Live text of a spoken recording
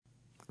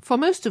For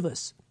most of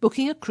us,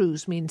 booking a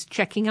cruise means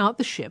checking out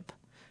the ship,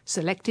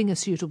 selecting a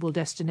suitable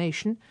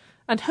destination,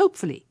 and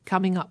hopefully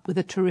coming up with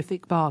a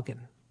terrific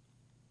bargain.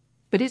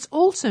 But it's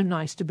also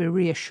nice to be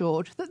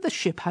reassured that the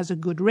ship has a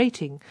good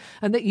rating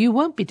and that you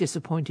won't be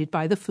disappointed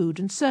by the food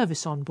and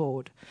service on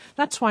board.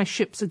 That's why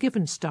ships are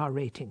given star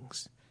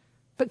ratings.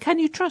 But can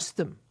you trust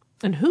them?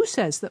 And who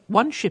says that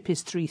one ship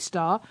is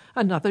 3-star,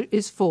 another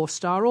is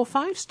 4-star or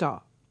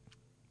 5-star?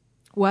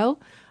 Well,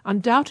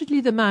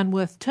 undoubtedly the man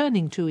worth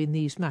turning to in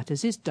these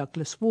matters is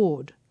Douglas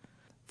Ward.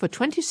 For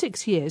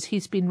 26 years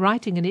he's been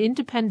writing an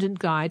independent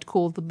guide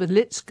called the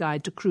Berlitz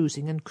Guide to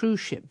Cruising and Cruise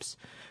Ships,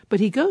 but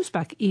he goes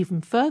back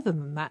even further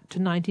than that to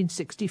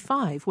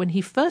 1965 when he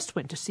first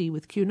went to sea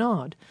with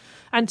Cunard,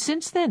 and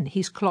since then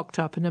he's clocked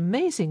up an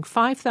amazing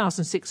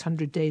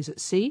 5,600 days at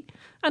sea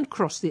and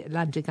crossed the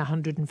Atlantic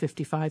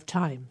 155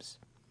 times.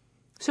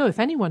 So if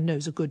anyone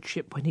knows a good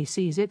ship when he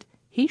sees it,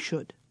 he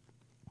should.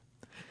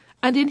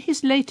 And in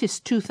his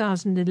latest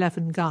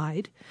 2011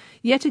 guide,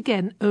 yet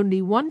again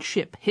only one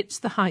ship hits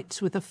the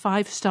heights with a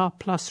 5-star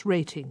plus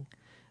rating,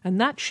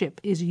 and that ship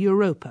is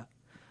Europa,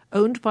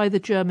 owned by the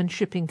German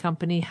shipping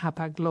company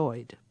Hapag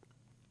Lloyd.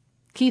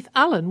 Keith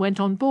Allen went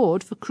on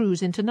board for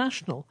Cruise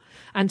International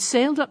and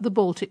sailed up the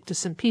Baltic to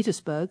St.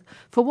 Petersburg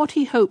for what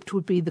he hoped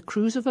would be the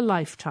cruise of a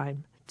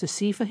lifetime, to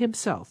see for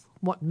himself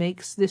what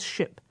makes this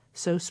ship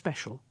so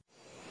special.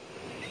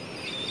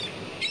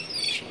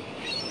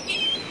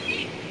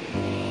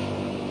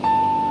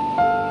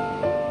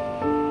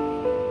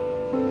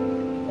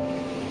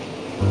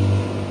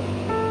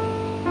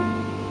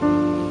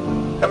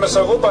 MS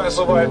Europa ist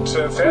soweit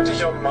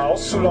fertig,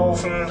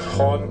 auszulaufen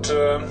und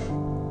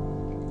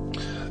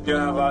wir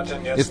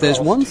erwarten jetzt. If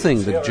there's one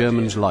thing that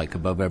Germans like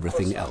above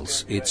everything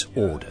else, it's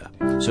order.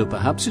 So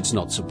perhaps it's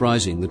not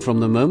surprising that from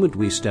the moment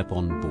we step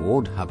on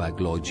board Hapag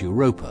Lloyd's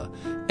Europa,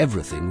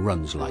 everything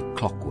runs like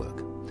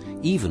clockwork.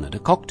 Even at a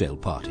cocktail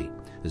party,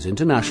 as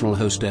international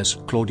hostess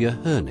Claudia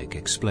Hernig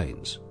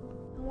explains.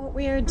 What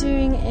we are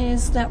doing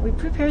is that we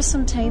prepare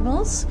some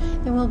tables.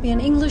 There will be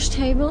an English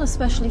table,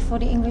 especially for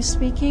the English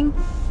speaking.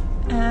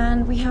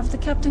 And we have the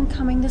captain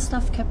coming, the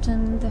staff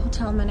captain, the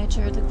hotel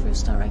manager, the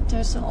cruise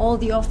director, so all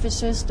the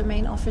officers, the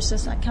main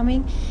officers are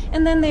coming.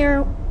 And then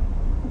they're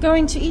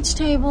going to each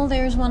table,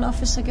 there's one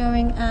officer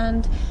going,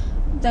 and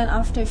then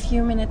after a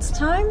few minutes'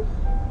 time,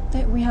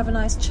 we have a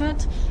nice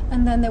chat,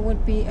 and then there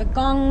would be a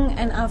gong,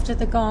 and after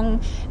the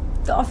gong,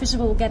 the officer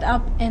will get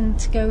up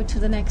and go to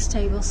the next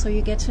table, so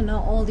you get to know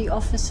all the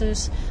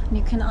officers, and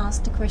you can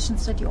ask the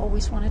questions that you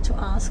always wanted to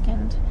ask,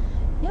 and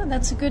yeah,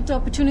 that's a good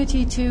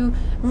opportunity to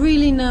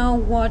really know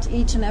what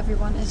each and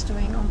everyone is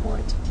doing on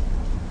board.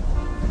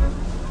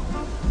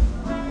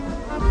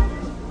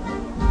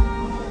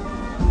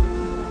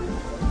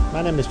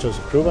 My name is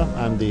Joseph Kruger.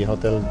 I'm the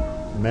hotel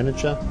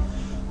manager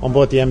on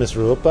board the MS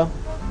Europa,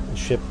 a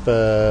ship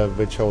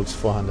which holds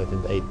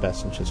 408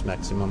 passengers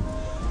maximum,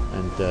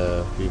 and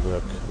we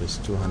work with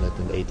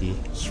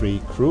 283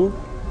 crew.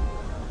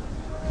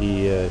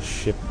 The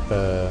ship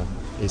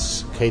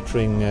is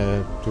catering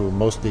to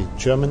mostly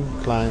German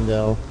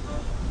clientele,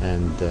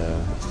 and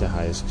it's the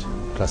highest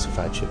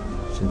classified ship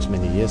since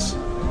many years,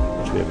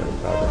 which we are very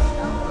proud of.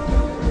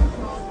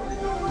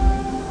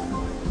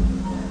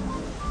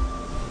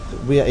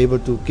 We are able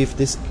to give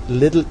this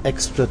little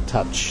extra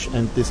touch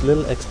and this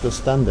little extra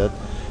standard,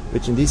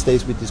 which in these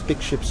days with these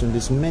big ships and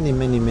these many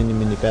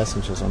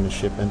passengers on the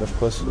ship, and of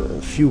course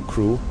few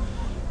crew,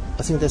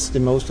 I think that's the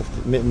most of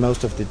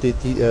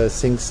the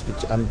things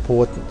which are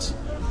important.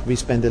 We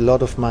spend a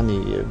lot of money.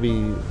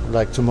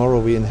 Like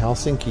tomorrow we're in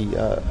Helsinki.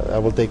 I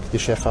will take the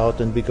chef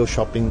out and we go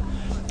shopping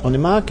on the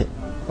market.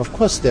 Of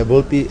course there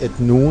will be at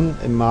noon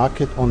a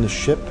market on the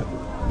ship.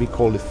 We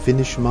call it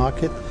Finnish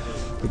market,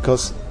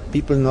 because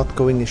people are not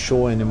going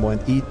ashore anymore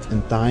and eat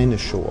and dine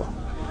ashore.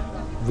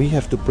 We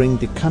have to bring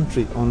the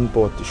country on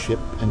board the ship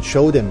and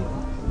show them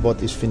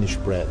what is Finnish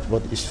bread,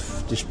 what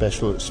is the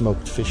special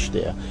smoked fish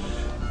there.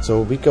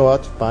 So we go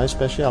out, buy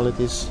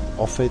specialities,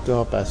 offer it to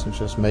our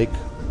passengers, make.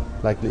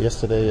 Like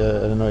yesterday,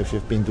 I don't know if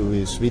you've been to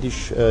a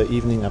Swedish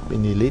evening up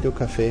in the Lido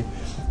Cafe.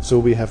 So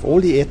we have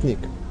all the ethnic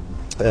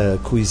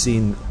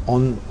cuisine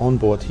on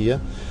board here,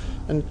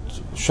 and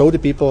show the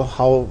people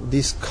how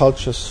these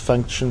cultures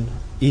function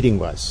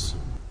eating-wise.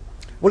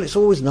 Well, it's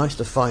always nice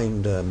to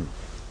find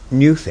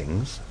new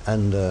things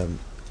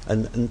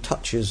and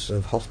touches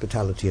of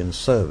hospitality and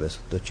service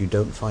that you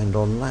don't find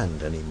on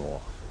land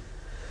anymore.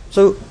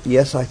 So,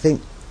 yes, I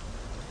think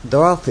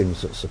there are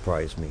things that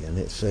surprise me, and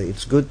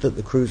it's good that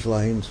the cruise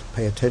lines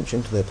pay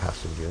attention to their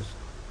passengers,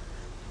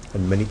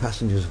 and many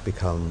passengers have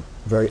become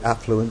very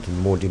affluent and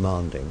more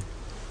demanding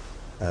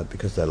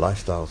because their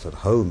lifestyles at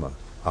home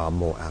are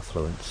more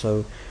affluent.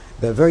 So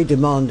they're very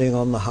demanding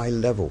on the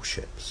high-level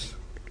ships,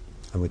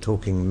 and we're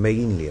talking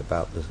mainly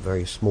about the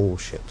very small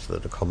ships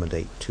that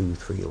accommodate 200,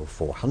 300 or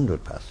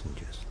 400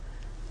 passengers.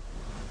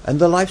 And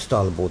the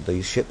lifestyle aboard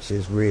these ships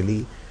is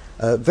really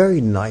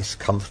very nice,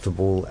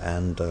 comfortable,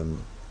 and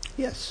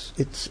yes,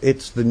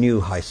 it's the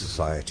new high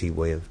society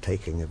way of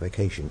taking a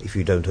vacation, if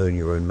you don't own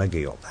your own mega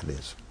yacht, that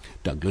is.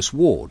 Douglas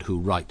Ward, who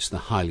writes the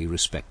highly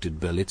respected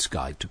Berlitz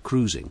Guide to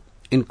Cruising.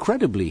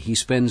 Incredibly, he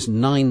spends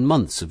 9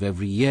 months of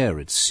every year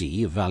at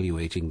sea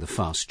evaluating the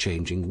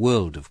fast-changing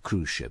world of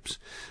cruise ships,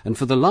 and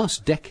for the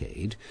last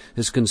decade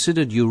has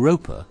considered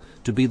Europa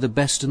to be the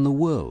best in the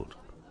world.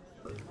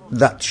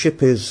 That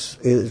ship is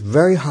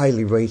very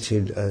highly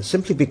rated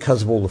simply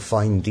because of all the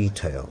fine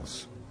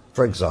details.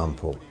 For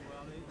example,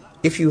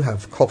 if you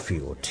have coffee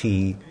or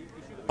tea,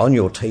 on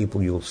your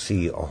table you'll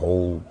see a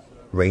whole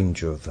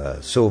range of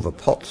silver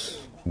pots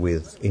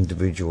with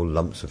individual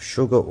lumps of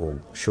sugar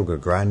or sugar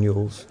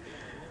granules.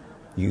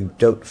 You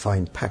don't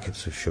find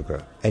packets of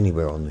sugar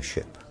anywhere on the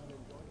ship.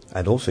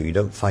 And also you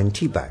don't find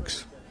tea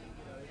bags.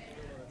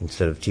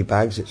 Instead of tea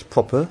bags, it's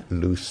proper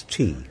loose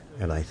tea,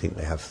 and I think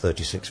they have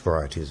 36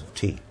 varieties of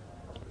tea.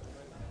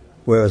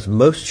 Whereas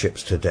most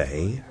ships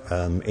today,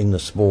 in the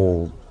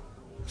small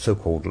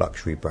so-called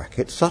luxury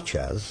bracket, such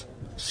as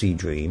Sea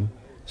Dream,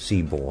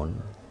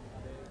 Seabourn,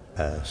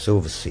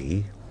 Silver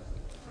Sea,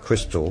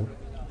 Crystal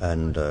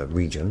and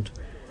Regent,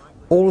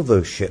 all of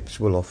those ships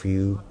will offer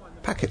you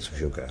packets of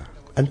sugar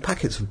and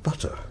packets of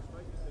butter.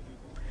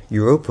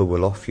 Europa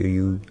will offer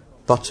you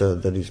butter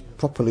that is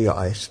properly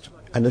iced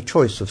and a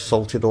choice of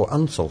salted or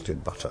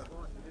unsalted butter.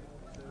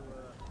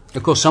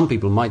 Of course, some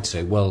people might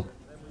say, well,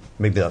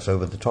 maybe that's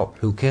over the top.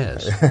 Who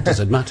cares?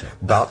 Does it matter?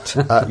 But,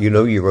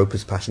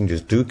 Europa's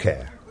passengers do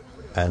care,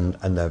 and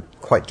they're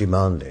quite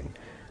demanding.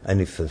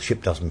 And if the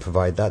ship doesn't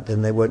provide that,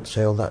 then they won't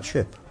sail that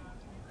ship.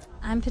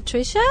 I'm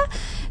Patricia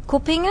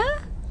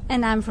Kuppinger,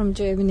 and I'm from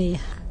Germany.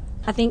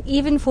 I think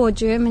even for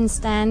German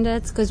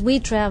standards, because we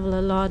travel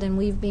a lot and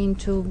we've been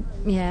to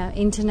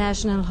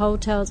international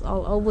hotels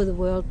all over the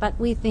world, but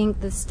we think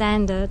the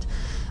standard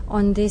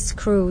on this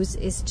cruise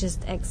is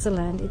just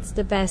excellent. It's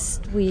the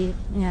best we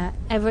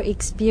ever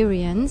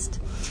experienced.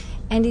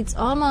 And it's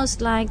almost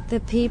like the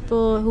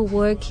people who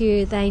work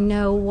here, they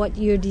know what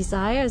your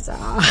desires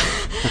are.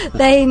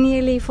 They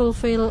nearly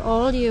fulfill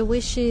all your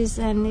wishes,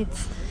 and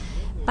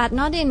but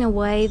not in a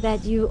way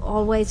that you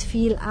always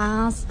feel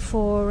asked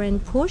for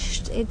and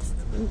pushed.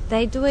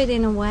 They do it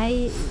in a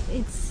way,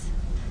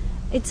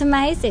 it's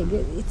amazing.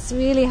 It's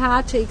really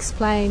hard to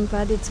explain,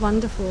 but it's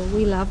wonderful.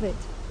 We love it.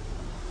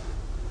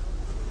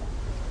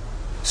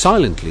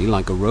 Silently,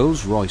 like a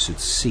Rolls-Royce at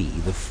sea,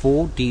 the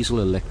 4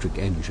 diesel-electric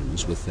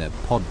engines with their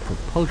pod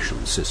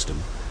propulsion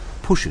system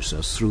pushes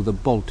us through the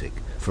Baltic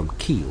from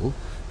Kiel,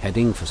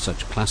 heading for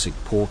such classic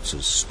ports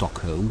as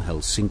Stockholm,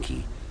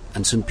 Helsinki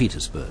and St.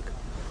 Petersburg.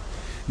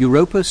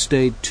 Europa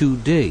stayed 2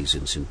 days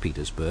in St.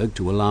 Petersburg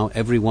to allow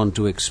everyone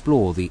to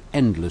explore the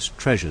endless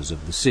treasures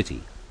of the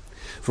city.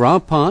 For our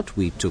part,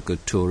 we took a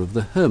tour of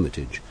the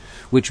Hermitage,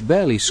 which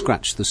barely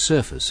scratched the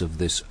surface of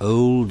this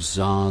old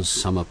Tsar's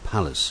summer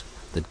palace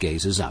that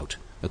gazes out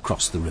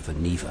across the river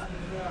Neva.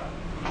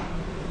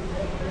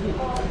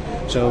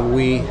 So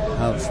we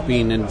have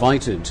been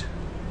invited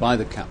by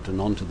the captain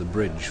onto the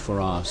bridge for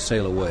our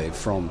sail away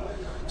from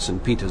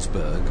St.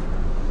 Petersburg.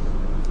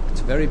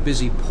 It's a very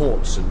busy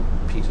port, St.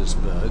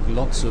 Petersburg,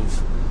 lots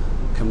of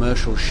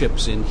commercial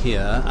ships in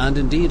here, and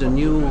indeed a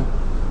new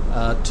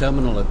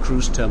terminal, a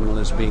cruise terminal,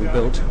 is being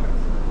built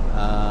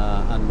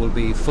and will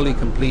be fully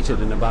completed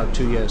in about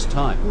 2 years'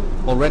 time.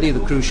 Already the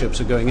cruise ships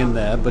are going in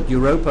there, but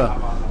Europa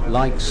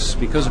likes,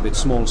 because of its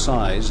small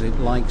size, it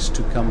likes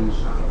to come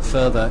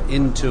further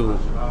into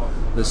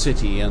the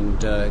city and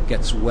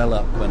gets well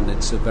up, and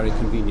it's a very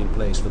convenient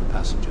place for the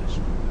passengers.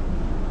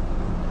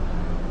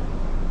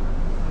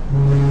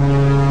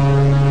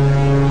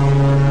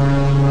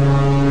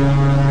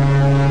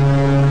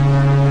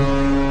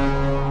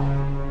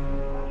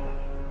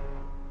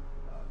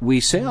 We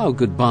say our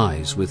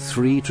goodbyes with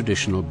 3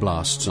 traditional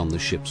blasts on the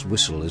ship's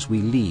whistle as we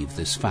leave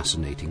this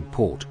fascinating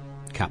port.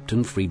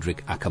 Captain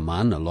Friedrich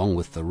Ackermann, along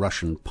with the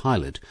Russian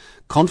pilot,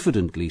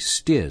 confidently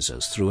steers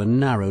us through a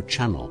narrow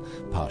channel,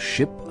 past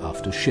ship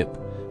after ship,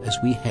 as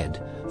we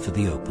head for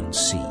the open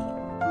sea.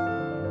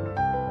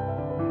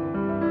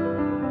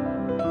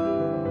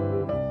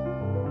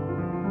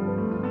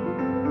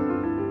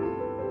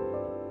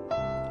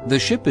 The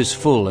ship is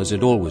full, as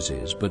it always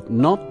is, but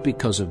not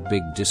because of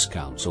big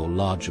discounts or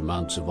large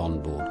amounts of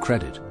onboard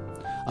credit.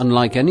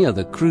 Unlike any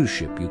other cruise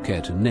ship you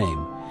care to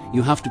name,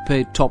 you have to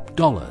pay top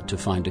dollar to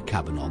find a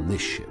cabin on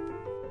this ship.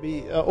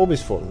 We are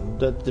always full.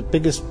 The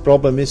biggest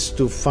problem is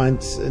to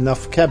find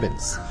enough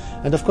cabins.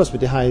 And of course,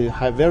 with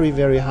the very,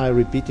 very high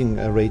repeating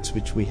rates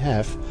which we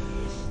have,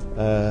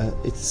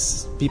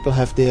 people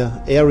have their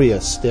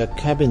areas, their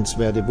cabins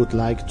where they would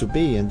like to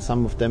be, and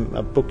some of them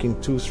are booking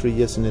 2-3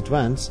 years in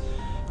advance,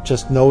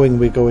 just knowing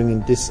we're going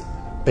in this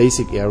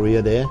basic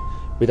area there,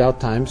 without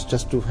times,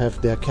 just to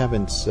have their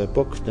cabins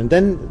booked. And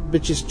then,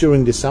 which is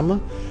during the summer,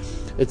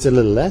 it's a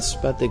little less,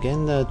 but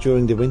again,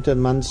 during the winter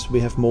months, we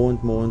have more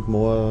and more and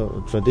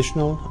more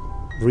traditional,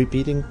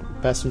 repeating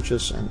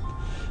passengers. And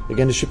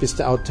again, the ship is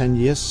out 10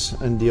 years,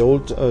 and the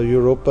old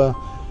Europa,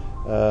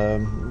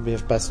 we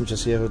have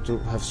passengers here who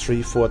have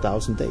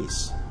 3,000-4,000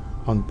 days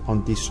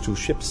on these 2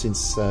 ships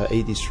since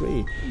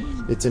 83.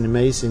 It's an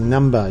amazing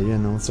number,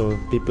 so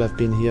people have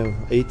been here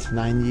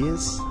 8-9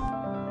 years.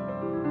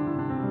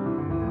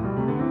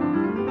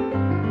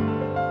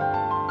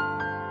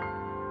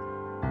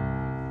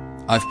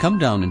 I've come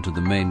down into the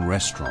main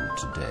restaurant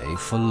today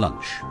for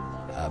lunch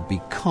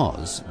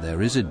because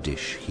there is a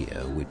dish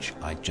here which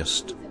I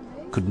just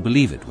couldn't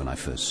believe it when I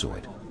first saw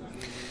it.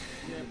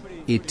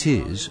 It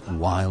is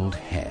wild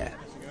hare.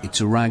 It's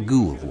a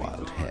ragout of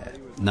wild hare.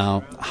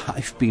 Now,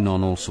 I've been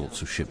on all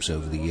sorts of ships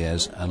over the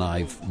years and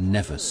I've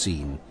never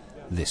seen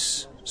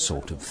this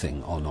sort of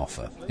thing on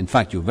offer. In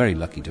fact, you're very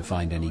lucky to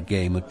find any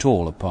game at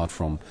all apart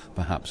from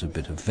perhaps a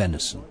bit of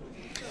venison.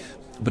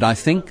 But I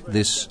think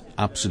this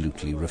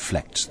absolutely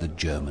reflects the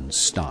German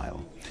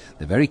style.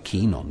 They're very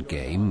keen on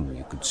game.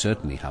 You could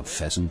certainly have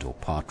pheasant or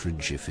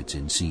partridge if it's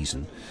in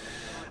season.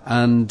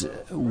 And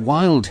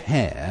wild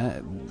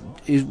hare,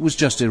 it was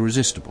just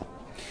irresistible.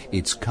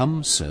 It's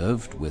come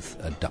served with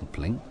a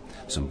dumpling,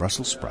 some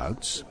Brussels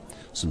sprouts,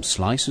 some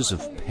slices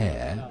of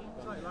pear,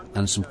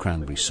 and some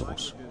cranberry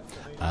sauce.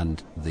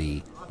 And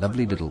the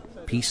lovely little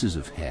pieces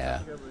of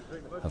hare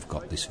have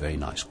got this very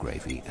nice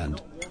gravy. And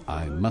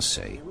I must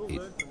say,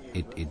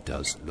 it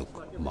does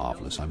look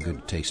marvellous. I'm going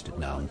to taste it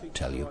now and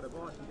tell you.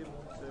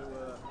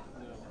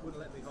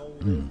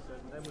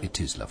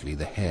 It is lovely.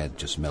 The hare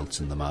just melts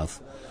in the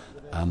mouth,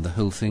 and the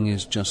whole thing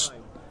is just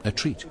a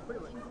treat.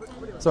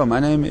 So,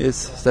 my name is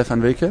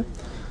Stefan Wilke.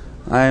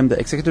 I am the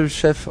executive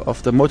chef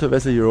of the motor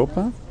vessel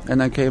Europa,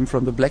 and I came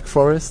from the Black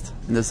Forest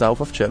in the south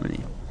of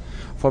Germany.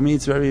 For me,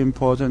 it's very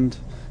important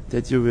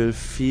that you will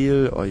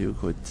feel or you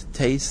could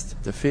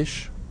taste the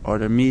fish or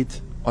the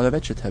meat or the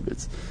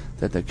vegetables.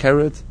 That the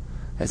carrot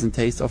has a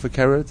taste of a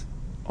carrot,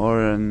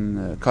 or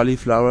a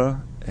cauliflower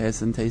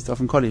has a taste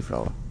of a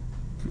cauliflower.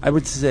 I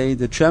would say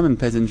the German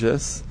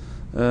passengers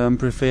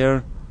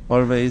prefer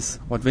always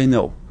what they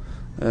know.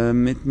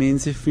 It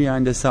means if we are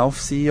in the South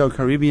Sea or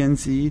Caribbean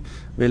Sea,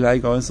 we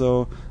like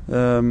also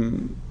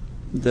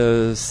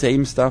the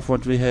same stuff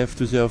what we have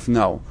to serve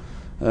now.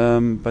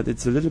 But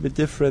it's a little bit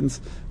different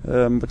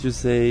what you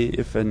say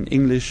if an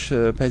English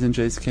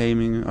passenger is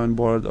coming on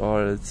board,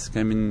 or it's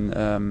coming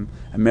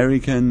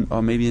American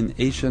or maybe an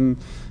Asian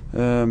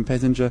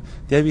passenger.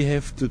 There we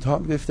have to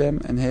talk with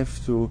them and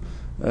have to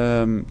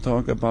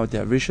talk about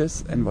their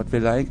wishes and what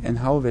they like and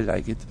how they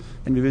like it,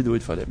 and we will do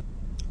it for them.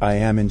 I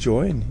am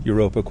enjoying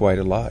Europa quite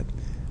a lot.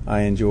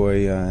 I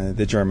enjoy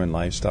the German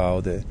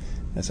lifestyle,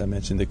 as I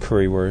mentioned, the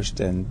currywurst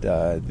and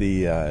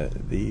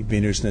the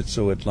Wiener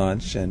Schnitzel at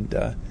lunch, and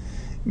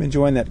I'm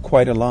enjoying that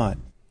quite a lot.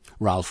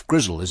 Ralph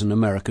Grizzle is an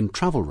American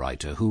travel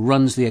writer who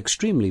runs the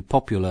extremely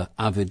popular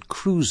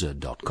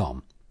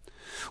avidcruiser.com.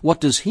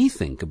 What does he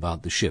think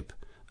about the ship?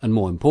 And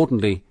more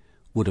importantly,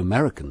 would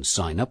Americans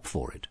sign up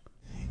for it?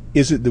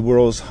 Is it the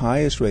world's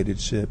highest rated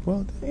ship?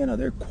 Well,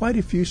 there are quite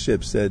a few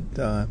ships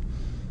that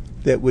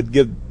would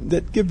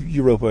give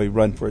Europa a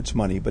run for its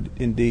money, but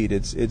indeed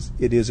it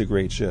is a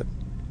great ship.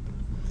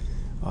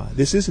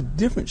 This is a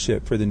different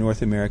ship for the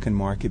North American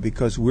market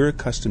because we're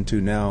accustomed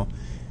to now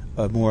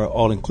a more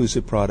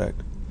all-inclusive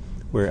product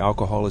where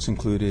alcohol is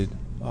included.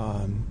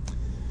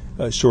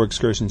 Shore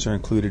excursions are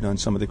included on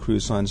some of the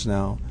cruise lines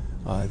now.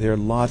 There are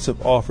lots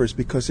of offers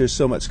because there's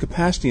so much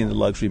capacity in the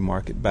luxury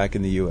market back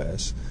in the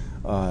U.S.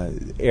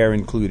 Air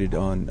included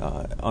on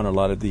a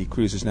lot of the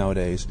cruises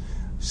nowadays.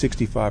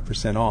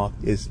 65% off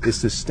is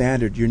the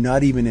standard. You're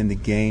not even in the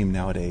game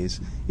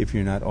nowadays if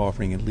you're not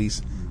offering at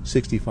least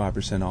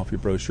 65% off your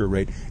brochure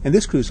rate. And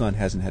this cruise line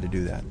hasn't had to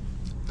do that.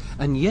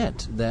 And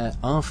yet they're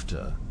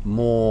after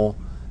more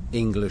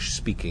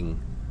English-speaking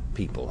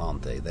people,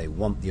 aren't they? They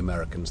want the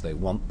Americans, they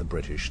want the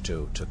British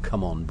to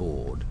come on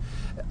board.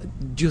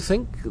 Do you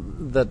think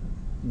that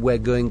we're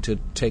going to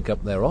take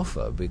up their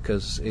offer?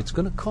 Because it's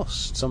going to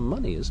cost some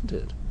money, isn't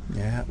it?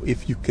 Yeah,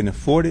 if you can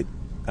afford it,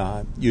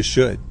 you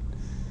should.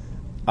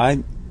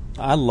 I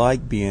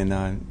like being,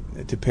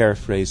 to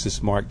paraphrase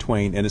this Mark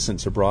Twain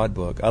Innocents Abroad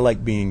book, I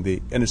like being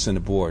the innocent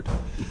aboard.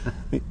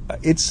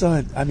 It's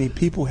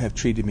people have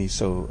treated me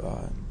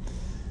so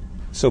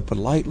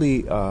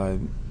politely.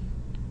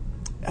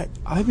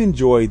 I've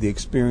enjoyed the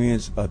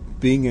experience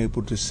of being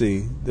able to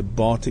see the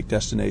Baltic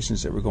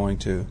destinations that we're going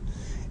to,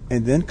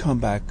 and then come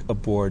back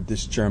aboard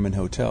this German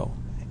hotel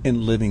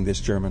and living this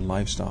German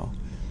lifestyle.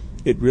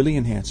 It really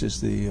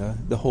enhances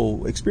the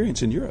whole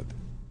experience in Europe.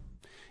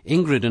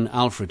 Ingrid and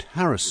Alfred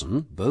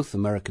Harrison, both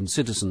American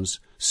citizens,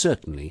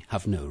 certainly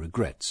have no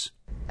regrets.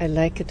 I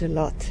like it a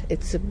lot.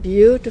 It's a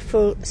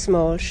beautiful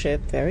small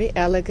ship, very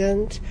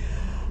elegant.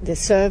 The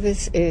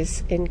service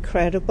is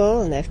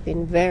incredible, and I've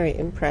been very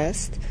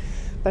impressed.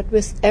 But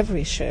with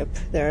every ship,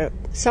 there are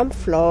some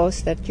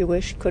flaws that you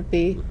wish could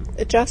be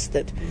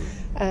adjusted.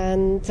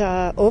 And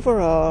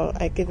overall,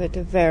 I give it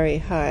a very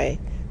high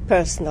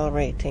personal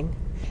rating.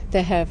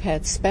 They have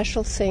had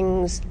special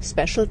things,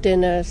 special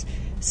dinners,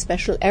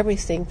 special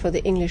everything for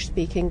the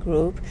English-speaking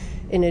group.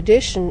 In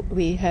addition,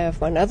 we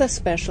have one other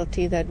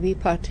specialty that we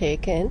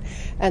partake in,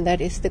 and that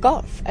is the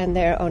golf. And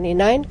there are only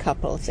 9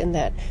 couples in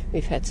that.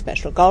 We've had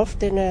special golf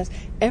dinners.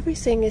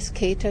 Everything is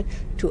catered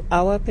to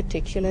our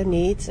particular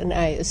needs, and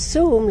I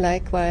assume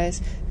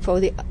likewise for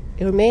the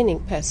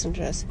remaining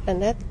passengers.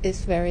 And that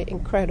is very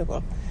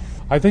incredible.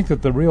 I think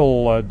that the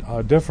real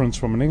difference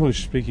from an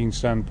English-speaking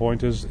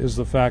standpoint is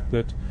the fact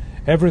that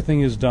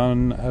everything is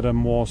done at a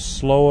more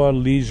slower,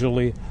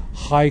 leisurely,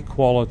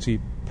 high-quality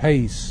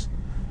pace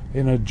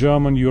in a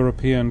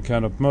German-European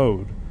kind of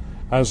mode,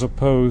 as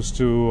opposed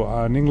to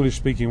an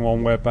English-speaking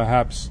one where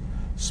perhaps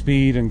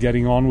speed and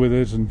getting on with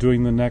it and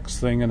doing the next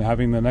thing and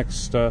having the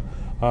next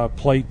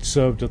plate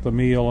served at the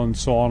meal and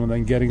so on, and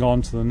then getting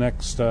on to the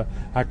next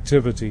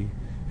activity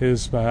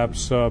is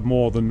perhaps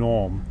more the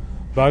norm.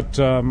 But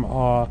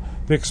the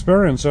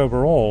experience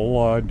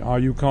overall,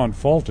 you can't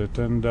fault it.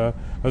 And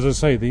as I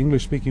say, the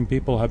English-speaking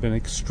people have been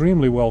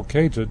extremely well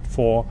catered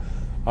for,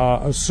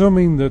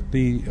 assuming that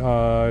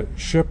the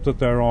ship that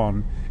they're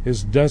on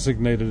is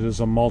designated as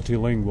a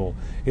multilingual.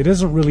 It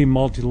isn't really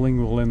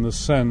multilingual in the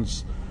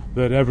sense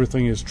that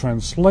everything is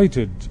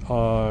translated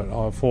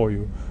for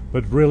you,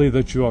 but really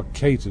that you are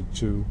catered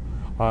to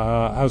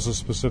as a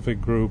specific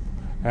group.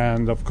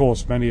 And, of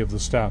course, many of the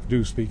staff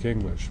do speak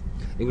English.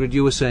 Ingrid,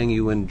 you were saying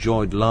you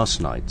enjoyed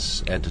last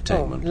night's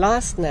entertainment. Oh,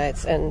 last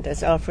night's, and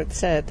as Alfred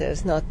said,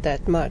 there's not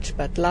that much,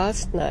 but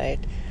last night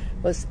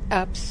was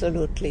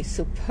absolutely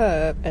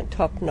superb and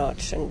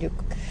top-notch, and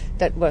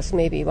that was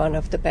maybe one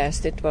of the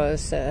best. It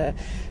was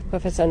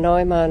Professor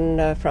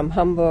Neumann from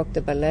Hamburg,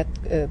 the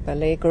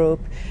ballet group,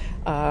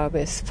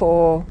 with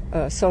 4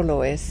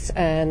 soloists,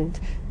 and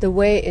the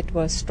way it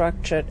was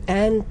structured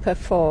and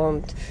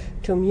performed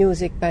to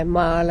music by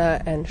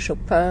Mahler and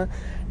Chopin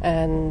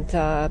and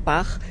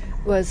Bach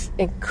was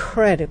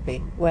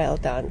incredibly well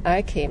done.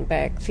 I came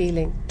back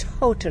feeling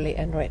totally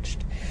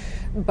enriched.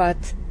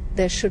 But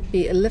there should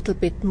be a little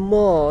bit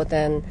more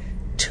than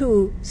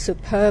 2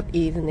 superb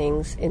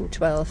evenings in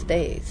 12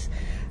 days.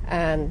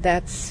 And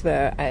that's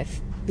where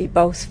we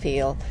both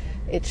feel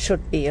it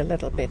should be a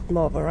little bit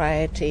more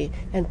variety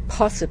and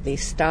possibly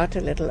start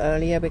a little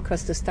earlier,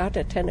 because to start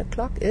at 10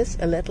 o'clock is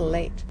a little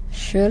late.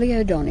 Shirley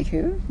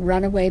O'Donoghue,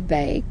 Runaway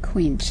Bay,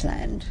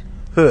 Queensland.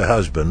 Her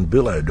husband,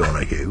 Bill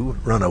O'Donoghue,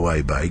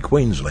 Runaway Bay,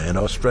 Queensland,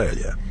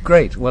 Australia.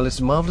 Great. Well, it's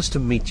marvellous to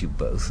meet you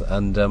both.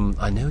 And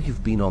I know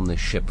you've been on this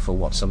ship for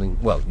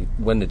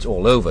when it's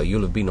all over,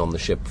 you'll have been on the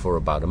ship for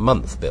about a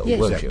month, Bill, yes,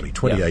 won't exactly, you?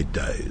 28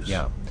 days.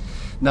 Yeah.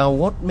 Now,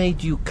 what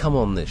made you come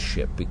on this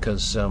ship?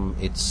 Because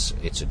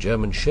it's a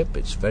German ship.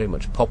 It's very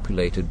much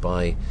populated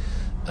by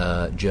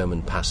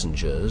German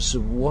passengers.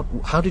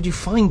 How did you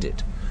find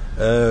it?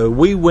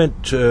 We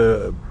went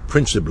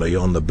principally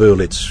on the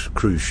Berlitz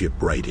cruise ship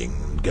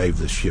rating, gave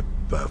the ship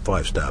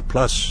 5-star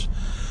plus,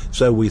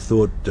 so we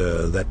thought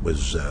that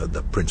was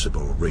the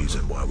principal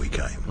reason why we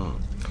came.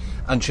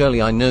 And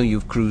Shirley, I know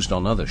you've cruised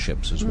on other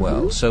ships as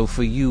well, so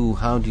for you,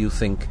 how do you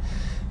think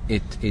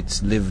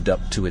it's lived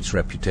up to its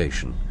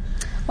reputation?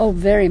 Oh,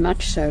 very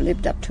much so,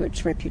 lived up to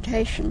its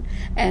reputation,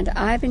 and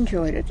I've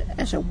enjoyed it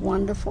as a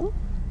wonderful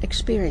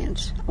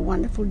experience, a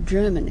wonderful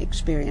German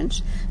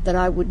experience that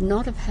I would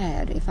not have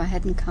had if I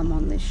hadn't come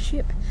on this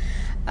ship.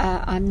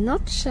 I'm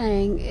not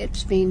saying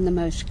it's been the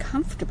most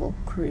comfortable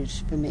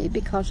cruise for me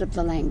because of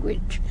the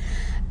language,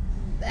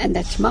 and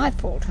that's my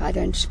fault, I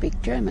don't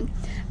speak German,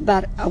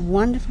 but a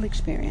wonderful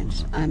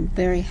experience I'm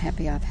very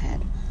happy I've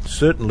had.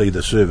 Certainly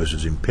the service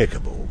is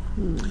impeccable.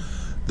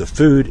 The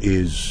food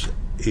is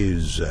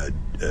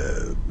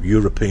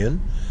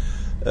European.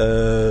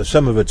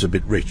 Some of it's a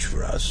bit rich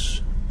for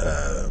us,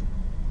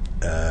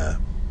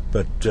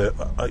 but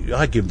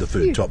I give the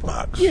food top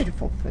marks.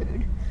 Beautiful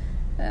food.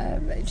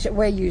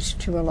 We're used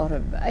to a lot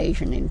of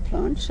Asian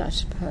influence, I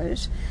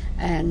suppose,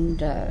 and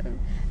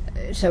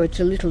so it's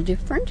a little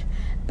different,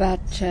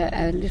 but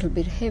a little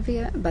bit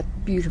heavier, but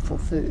beautiful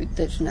food,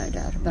 there's no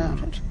doubt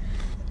about it.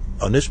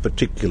 On this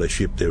particular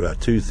ship, there are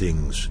 2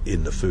 things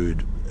in the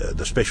food,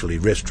 the specialty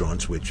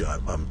restaurants, which I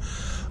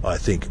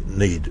think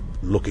need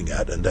looking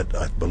at, and that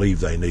I believe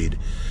they need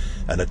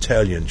an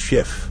Italian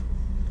chef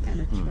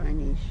and a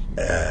Chinese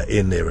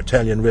in their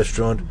Italian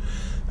restaurant,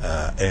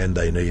 and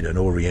they need an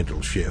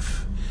Oriental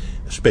chef,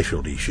 a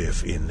specialty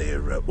chef in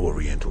their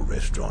Oriental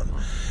restaurant,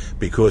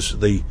 because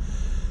the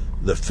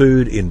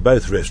food in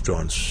both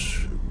restaurants,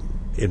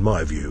 in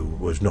my view,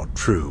 was not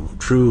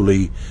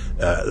truly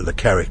the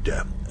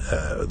character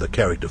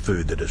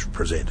food that is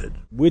presented.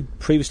 We'd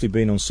previously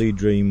been on Sea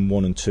Dream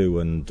 1 and 2,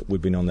 and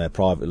we'd been on there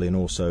privately, and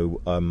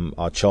also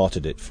I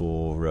chartered it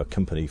for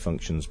company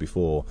functions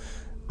before,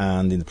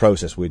 and in the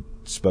process we'd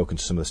spoken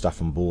to some of the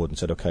staff on board and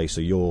said, okay,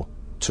 so you're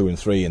 2 and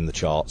 3 in the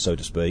chart, so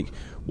to speak,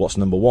 what's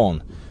number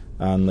 1?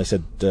 And they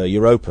said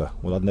Europa.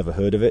 Well, I'd never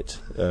heard of it.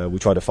 We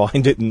tried to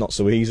find it, and not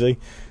so easy.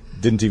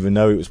 Didn't even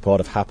know it was part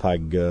of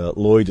Hapag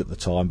Lloyd at the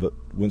time, but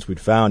once we'd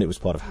found it was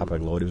part of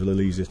Hapag Lloyd, it was a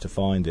little easier to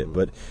find it.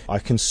 But I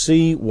can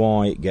see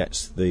why it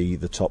gets the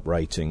top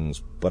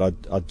ratings, but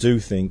I do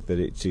think that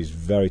it is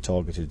very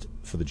targeted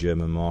for the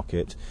German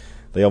market.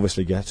 They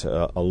obviously get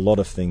a lot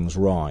of things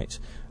right.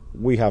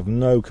 We have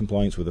no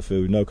complaints with the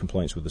food, no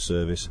complaints with the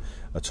service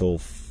at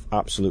all.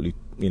 Absolutely,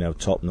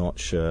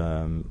 top-notch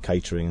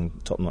catering,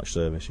 top-notch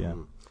service, yeah.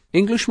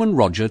 Englishman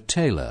Roger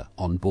Taylor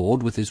on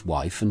board with his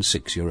wife and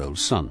 6-year-old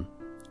son.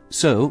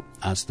 So,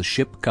 as the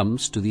ship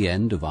comes to the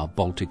end of our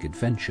Baltic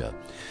adventure,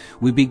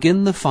 we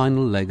begin the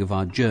final leg of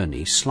our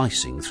journey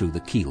slicing through the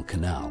Kiel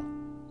Canal.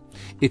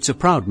 It's a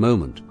proud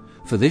moment,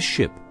 for this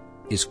ship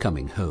is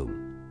coming home.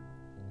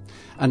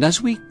 And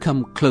as we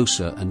come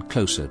closer and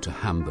closer to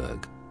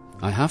Hamburg,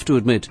 I have to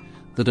admit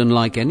that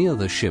unlike any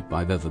other ship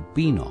I've ever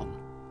been on,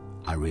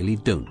 I really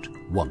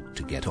don't want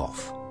to get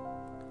off.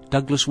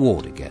 Douglas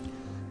Ward again.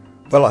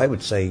 Well, I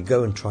would say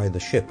go and try the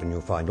ship and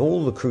you'll find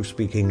all the crew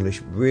speak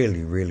English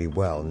really, really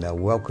well, and they'll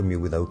welcome you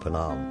with open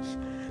arms.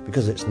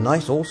 Because it's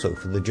nice also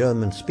for the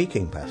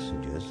German-speaking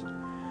passengers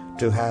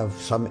to have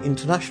some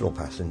international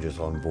passengers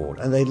on board,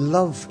 and they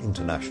love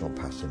international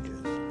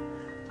passengers.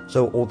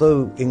 So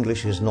although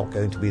English is not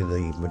going to be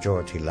the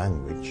majority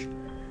language,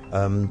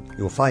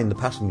 you'll find the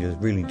passengers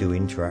really do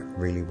interact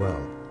really well.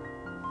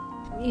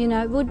 You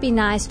know, it would be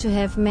nice to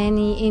have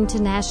many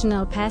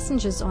international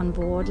passengers on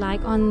board.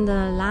 Like on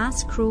the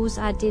last cruise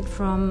I did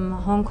from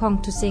Hong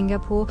Kong to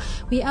Singapore,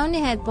 we only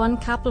had one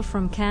couple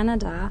from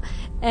Canada,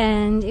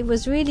 and it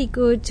was really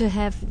good to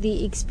have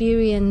the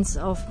experience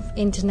of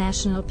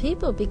international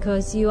people,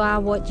 because you are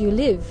what you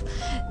live.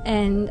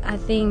 And I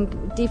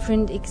think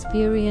different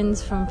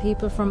experience from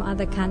people from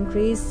other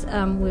countries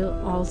will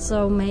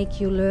also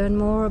make you learn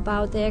more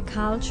about their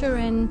culture,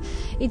 and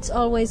it's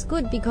always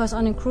good because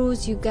on a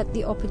cruise you get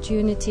the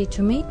opportunity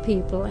to meet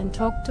people and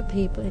talk to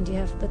people, and you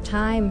have the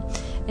time,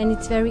 and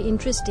it's very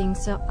interesting.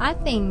 So I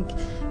think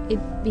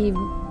it'd be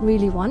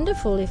really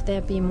wonderful if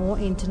there be more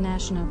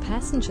international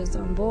passengers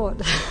on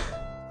board.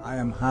 I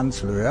am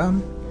Hans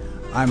Löhr.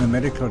 I'm a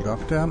medical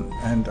doctor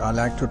and I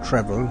like to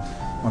travel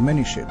on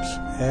many ships.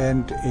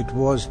 And it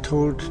was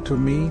told to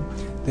me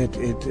that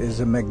it is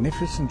a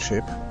magnificent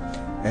ship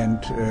and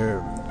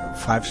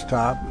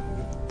 5-star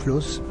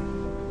plus,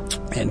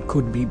 and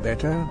could be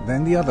better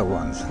than the other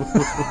ones.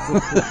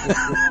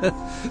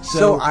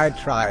 So I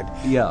tried.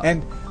 Yeah.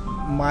 And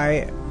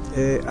my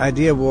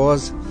idea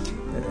was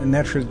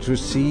naturally to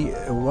see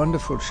a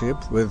wonderful ship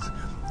with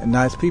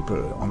nice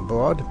people on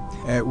board.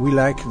 We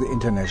like the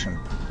international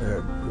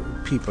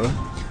people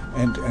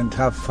and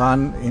have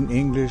fun in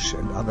English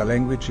and other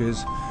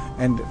languages.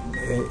 And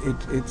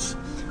it's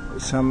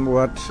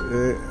somewhat,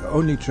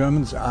 only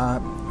Germans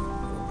are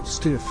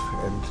stiff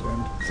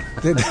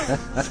and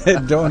they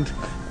don't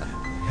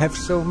have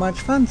so much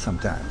fun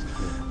sometimes,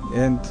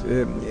 and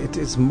it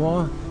is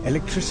more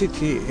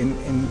electricity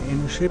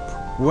in a ship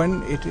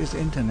when it is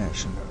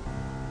international.